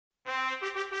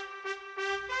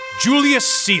Julius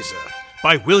Caesar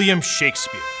by William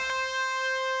Shakespeare.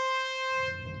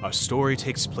 Our story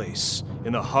takes place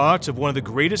in the heart of one of the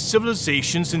greatest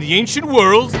civilizations in the ancient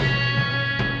world.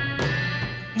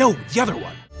 No, the other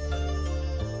one.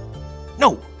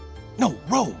 No,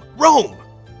 Rome.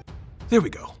 There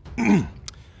we go.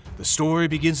 The story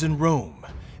begins in Rome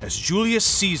as Julius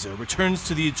Caesar returns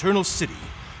to the Eternal City,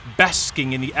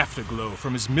 basking in the afterglow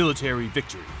from his military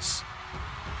victories.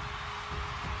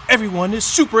 Everyone is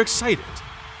super excited.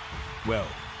 Well,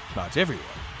 not everyone.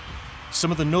 Some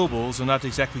of the nobles are not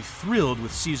exactly thrilled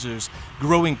with Caesar's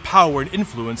growing power and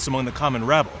influence among the common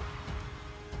rabble.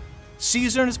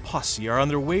 Caesar and his posse are on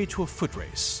their way to a foot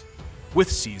race. With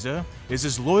Caesar is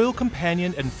his loyal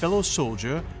companion and fellow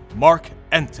soldier, Mark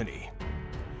Antony.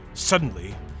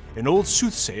 Suddenly, an old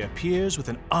soothsayer appears with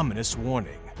an ominous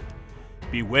warning.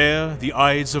 Beware the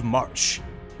Ides of March.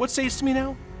 What says to me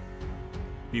now?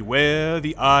 Beware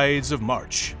the Ides of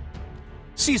March.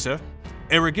 Caesar,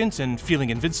 arrogant and feeling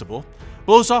invincible,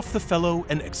 blows off the fellow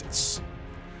and exits.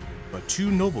 But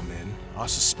two noblemen are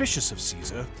suspicious of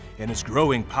Caesar and his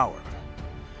growing power.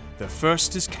 The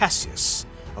first is Cassius,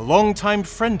 a longtime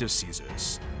friend of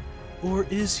Caesar's. Or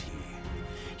is he?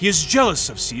 He is jealous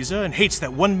of Caesar and hates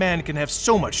that one man can have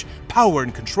so much power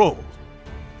and control.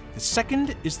 The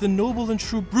second is the noble and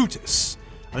true Brutus,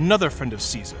 another friend of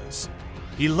Caesar's.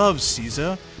 He loves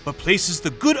Caesar, but places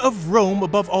the good of Rome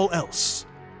above all else.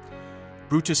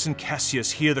 Brutus and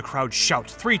Cassius hear the crowd shout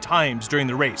 3 times during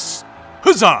the race.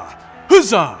 Huzzah!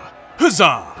 Huzzah!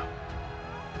 Huzzah!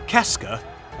 Casca,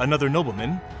 another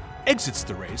nobleman, exits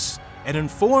the race and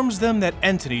informs them that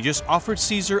Antony just offered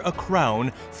Caesar a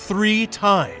crown 3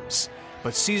 times,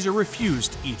 but Caesar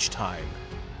refused each time,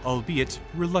 albeit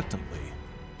reluctantly.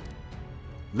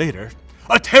 Later,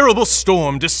 a terrible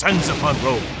storm descends upon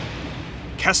Rome.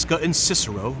 Casca and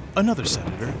Cicero, another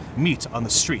senator, meet on the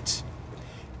street.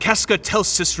 Casca tells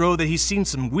Cicero that he's seen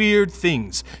some weird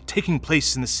things taking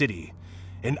place in the city.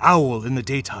 An owl in the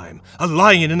daytime, a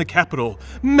lion in the Capitol,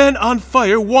 men on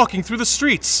fire walking through the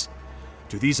streets.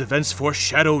 Do these events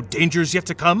foreshadow dangers yet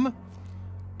to come?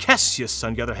 Cassius,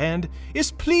 on the other hand,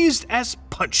 is pleased as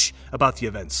punch about the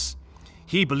events.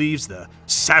 He believes the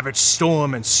savage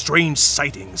storm and strange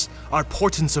sightings are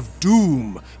portents of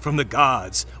doom from the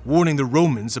gods, warning the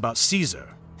Romans about Caesar.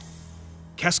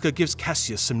 Casca gives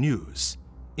Cassius some news.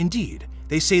 Indeed,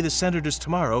 they say the senators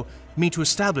tomorrow mean to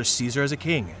establish Caesar as a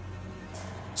king.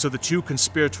 So the two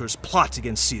conspirators plot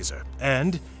against Caesar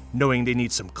and, knowing they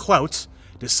need some clout,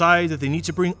 decide that they need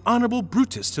to bring honorable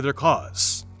Brutus to their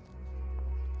cause.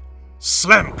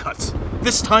 Slam cut,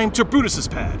 this time to Brutus's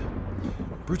pad.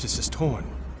 Brutus is torn.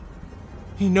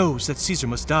 He knows that Caesar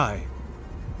must die,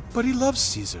 but he loves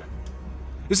Caesar.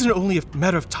 Isn't it only a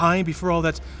matter of time before all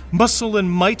that muscle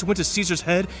and might went to Caesar's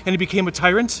head and he became a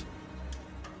tyrant?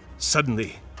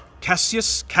 Suddenly,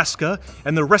 Cassius, Casca,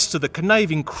 and the rest of the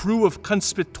conniving crew of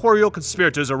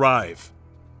conspirators arrive.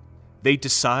 They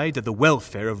decide that the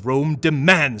welfare of Rome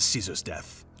demands Caesar's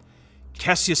death.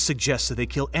 Cassius suggests that they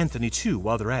kill Antony too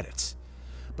while they're at it.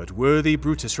 But worthy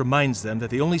Brutus reminds them that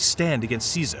they only stand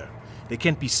against Caesar. They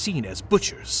can't be seen as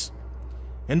butchers.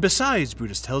 And besides,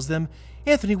 Brutus tells them,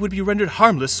 Antony would be rendered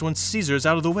harmless once Caesar is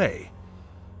out of the way.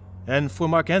 And for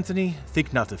Mark Antony,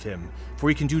 think not of him, for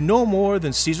he can do no more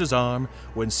than Caesar's arm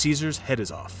when Caesar's head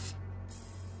is off.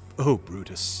 Oh,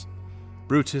 Brutus.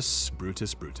 Brutus,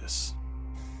 Brutus, Brutus.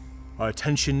 Our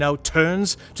attention now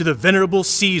turns to the venerable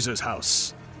Caesar's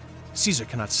house. Caesar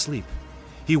cannot sleep.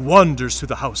 He wanders through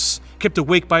the house, kept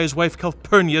awake by his wife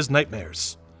Calpurnia's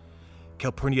nightmares.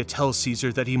 Calpurnia tells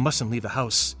Caesar that he mustn't leave the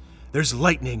house. There's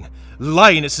lightning,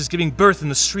 lionesses giving birth in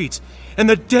the street, and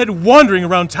the dead wandering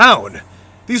around town.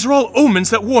 These are all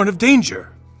omens that warn of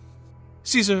danger.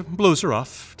 Caesar blows her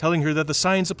off, telling her that the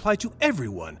signs apply to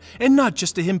everyone, and not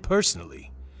just to him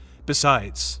personally.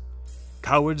 Besides,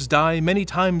 cowards die many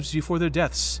times before their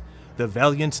deaths. The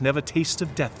valiant never taste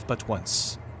of death but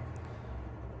once.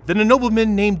 Then a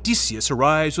nobleman named Decius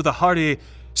arrives with a hearty,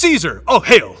 Caesar, all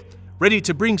hail, ready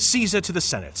to bring Caesar to the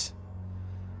Senate.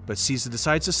 But Caesar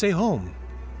decides to stay home.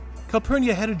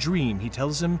 Calpurnia had a dream, he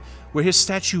tells him, where his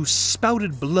statue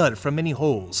spouted blood from many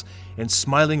holes, and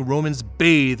smiling Romans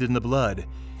bathed in the blood.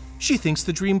 She thinks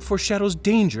the dream foreshadows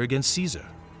danger against Caesar.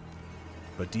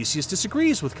 But Decius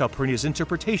disagrees with Calpurnia's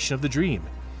interpretation of the dream.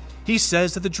 He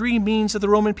says that the dream means that the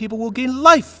Roman people will gain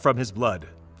life from his blood.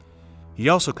 He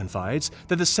also confides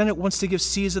that the Senate wants to give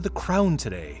Caesar the crown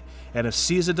today, and if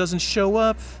Caesar doesn't show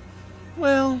up,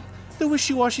 well, the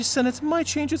wishy-washy Senate might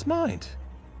change its mind.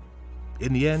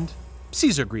 In the end,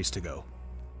 Caesar agrees to go.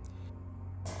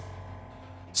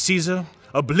 Caesar,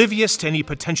 oblivious to any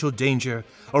potential danger,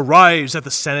 arrives at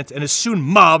the Senate and is soon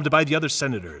mobbed by the other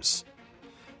senators.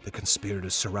 The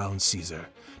conspirators surround Caesar,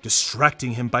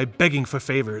 distracting him by begging for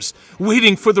favors,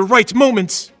 waiting for the right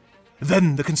moment.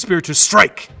 Then the conspirators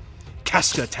strike.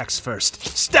 Casca attacks first,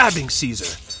 stabbing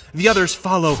Caesar. The others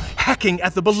follow, hacking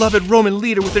at the beloved Roman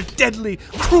leader with their deadly,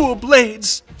 cruel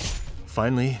blades.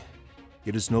 Finally,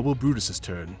 it is noble Brutus's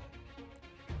turn.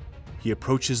 He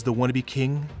approaches the wannabe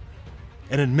king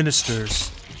and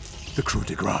administers the coup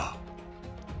de grace.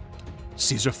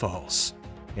 Caesar falls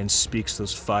and speaks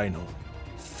those final,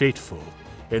 fateful,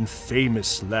 and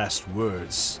famous last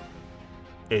words.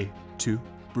 Et tu,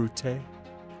 Brute?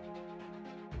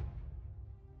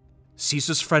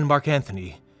 Caesar's friend Mark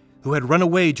Antony, who had run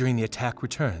away during the attack,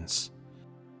 returns.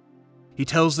 He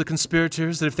tells the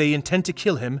conspirators that if they intend to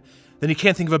kill him, then he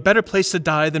can't think of a better place to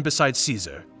die than beside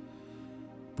Caesar.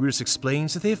 Brutus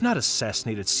explains that they have not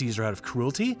assassinated Caesar out of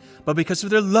cruelty, but because of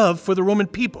their love for the Roman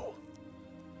people.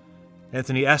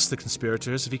 Antony asks the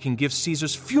conspirators if he can give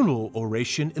Caesar's funeral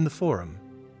oration in the Forum.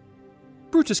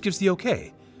 Brutus gives the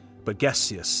okay, but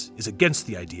Cassius is against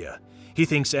the idea. He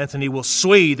thinks Antony will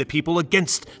sway the people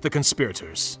against the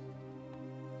conspirators.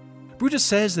 Brutus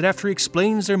says that after he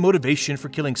explains their motivation for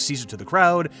killing Caesar to the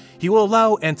crowd, he will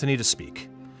allow Antony to speak.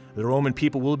 The Roman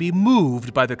people will be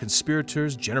moved by the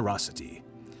conspirators' generosity.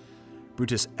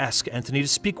 Brutus asks Antony to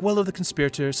speak well of the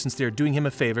conspirators since they are doing him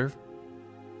a favor,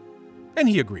 and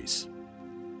he agrees.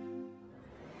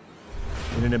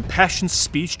 In an impassioned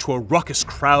speech to a raucous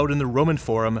crowd in the Roman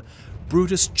Forum,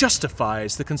 Brutus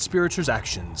justifies the conspirators'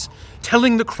 actions,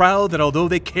 telling the crowd that although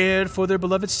they cared for their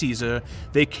beloved Caesar,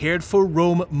 they cared for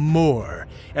Rome more,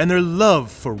 and their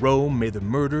love for Rome made the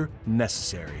murder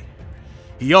necessary.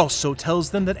 He also tells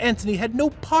them that Antony had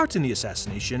no part in the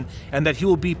assassination and that he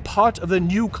will be part of the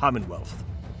new Commonwealth.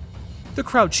 The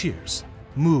crowd cheers,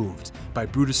 moved by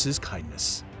Brutus's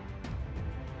kindness.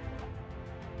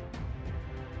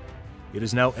 It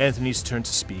is now Antony's turn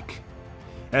to speak.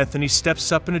 Antony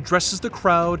steps up and addresses the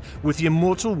crowd with the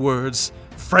immortal words,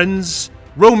 "Friends,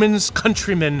 Romans,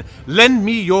 countrymen, lend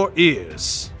me your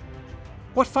ears."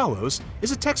 What follows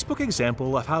is a textbook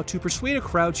example of how to persuade a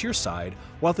crowd to your side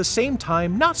while at the same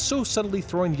time not so subtly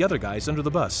throwing the other guys under the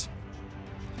bus.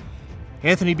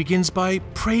 Antony begins by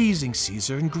praising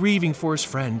Caesar and grieving for his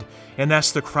friend, and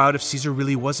asks the crowd if Caesar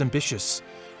really was ambitious,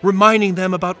 reminding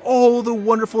them about all the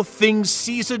wonderful things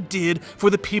Caesar did for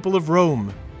the people of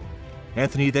Rome.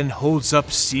 Antony then holds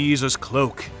up Caesar's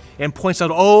cloak and points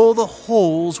out all the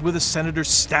holes where the senators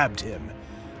stabbed him,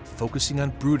 focusing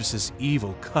on Brutus's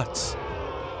evil cuts.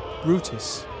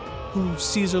 Brutus, who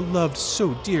Caesar loved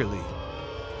so dearly.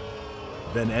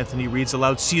 Then Antony reads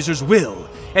aloud Caesar's will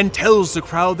and tells the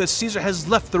crowd that Caesar has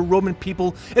left the Roman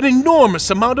people an enormous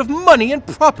amount of money and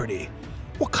property.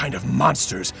 What kind of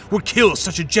monsters would kill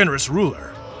such a generous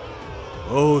ruler?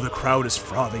 Oh, the crowd is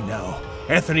frothing now.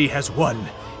 Antony has won.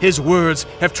 His words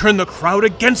have turned the crowd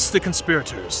against the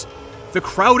conspirators. The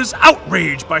crowd is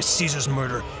outraged by Caesar's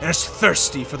murder and is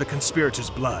thirsty for the conspirators'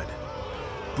 blood.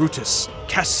 Brutus,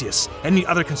 Cassius, and the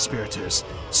other conspirators,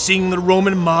 seeing the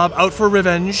Roman mob out for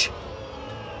revenge,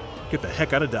 get the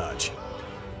heck out of Dodge.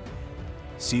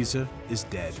 Caesar is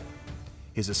dead.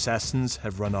 His assassins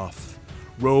have run off.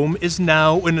 Rome is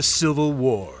now in a civil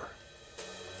war.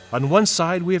 On one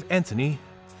side we have Antony,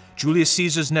 Julius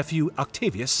Caesar's nephew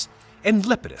Octavius, and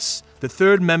Lepidus, the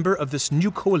third member of this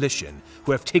new coalition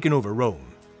who have taken over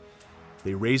Rome.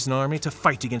 They raise an army to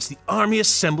fight against the army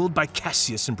assembled by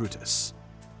Cassius and Brutus.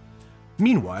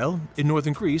 Meanwhile, in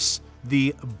northern Greece,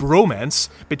 the bromance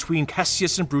between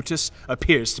Cassius and Brutus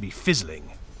appears to be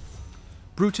fizzling.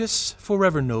 Brutus,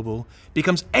 forever noble,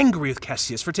 becomes angry with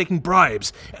Cassius for taking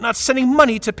bribes and not sending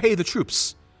money to pay the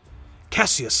troops.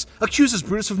 Cassius accuses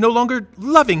Brutus of no longer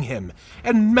loving him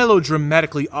and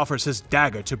melodramatically offers his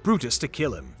dagger to Brutus to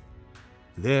kill him.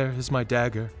 "There is my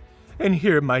dagger, and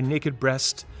here my naked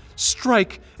breast.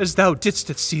 Strike as thou didst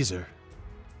at Caesar."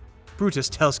 Brutus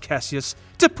tells Cassius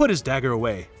to put his dagger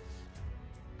away,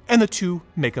 and the two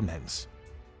make amends.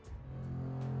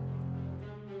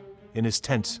 In his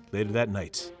tent later that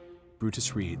night,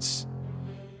 Brutus reads,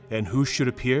 "And who should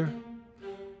appear?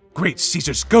 Great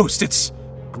Caesar's ghost! It's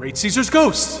Great Caesar's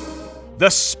ghost!" The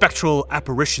spectral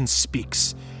apparition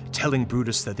speaks, telling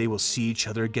Brutus that they will see each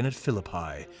other again at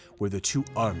Philippi, where the two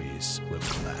armies will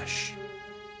clash.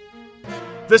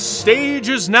 The stage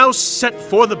is now set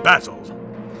for the battle.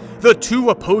 The two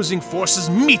opposing forces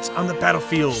meet on the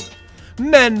battlefield.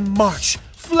 Men march,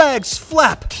 flags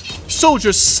flap,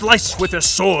 soldiers slice with their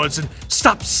swords and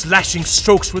stop slashing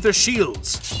strokes with their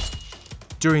shields.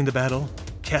 During the battle,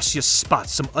 Cassius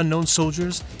spots some unknown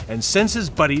soldiers and sends his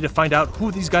buddy to find out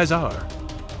who these guys are.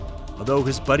 Although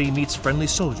his buddy meets friendly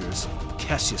soldiers,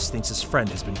 Cassius thinks his friend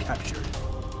has been captured.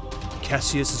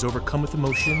 Cassius is overcome with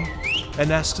emotion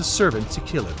and asks his servant to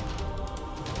kill him.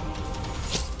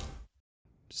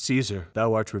 Caesar,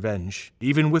 thou art revenge,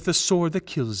 even with the sword that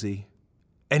kills thee.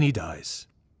 And he dies.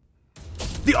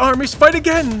 The armies fight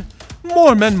again!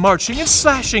 More men marching and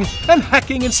slashing and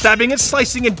hacking and stabbing and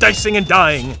slicing and dicing and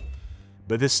dying.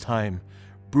 But this time,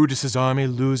 Brutus's army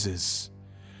loses.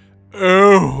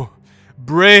 Oh,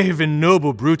 brave and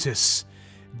noble Brutus,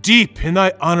 deep in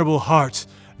thy honorable heart,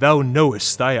 thou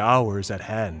knowest thy hour is at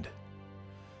hand.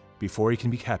 Before he can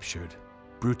be captured,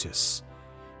 Brutus,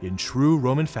 in true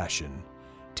Roman fashion,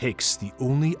 takes the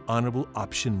only honorable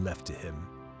option left to him.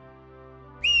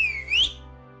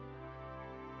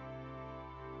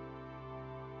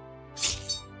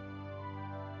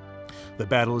 The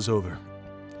battle is over.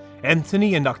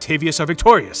 Antony and Octavius are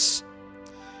victorious.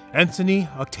 Antony,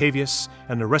 Octavius,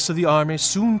 and the rest of the army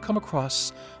soon come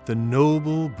across the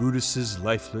noble Brutus's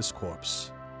lifeless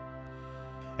corpse.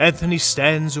 Antony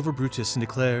stands over Brutus and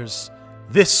declares,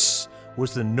 "This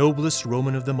was the noblest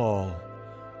Roman of them all.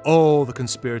 All the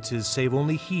conspirators, save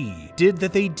only he, did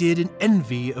that they did in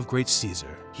envy of great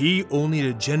Caesar. He only had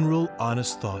a general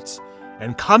honest thought,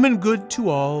 and common good to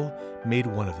all made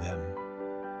one of them."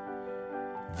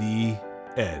 The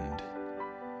end.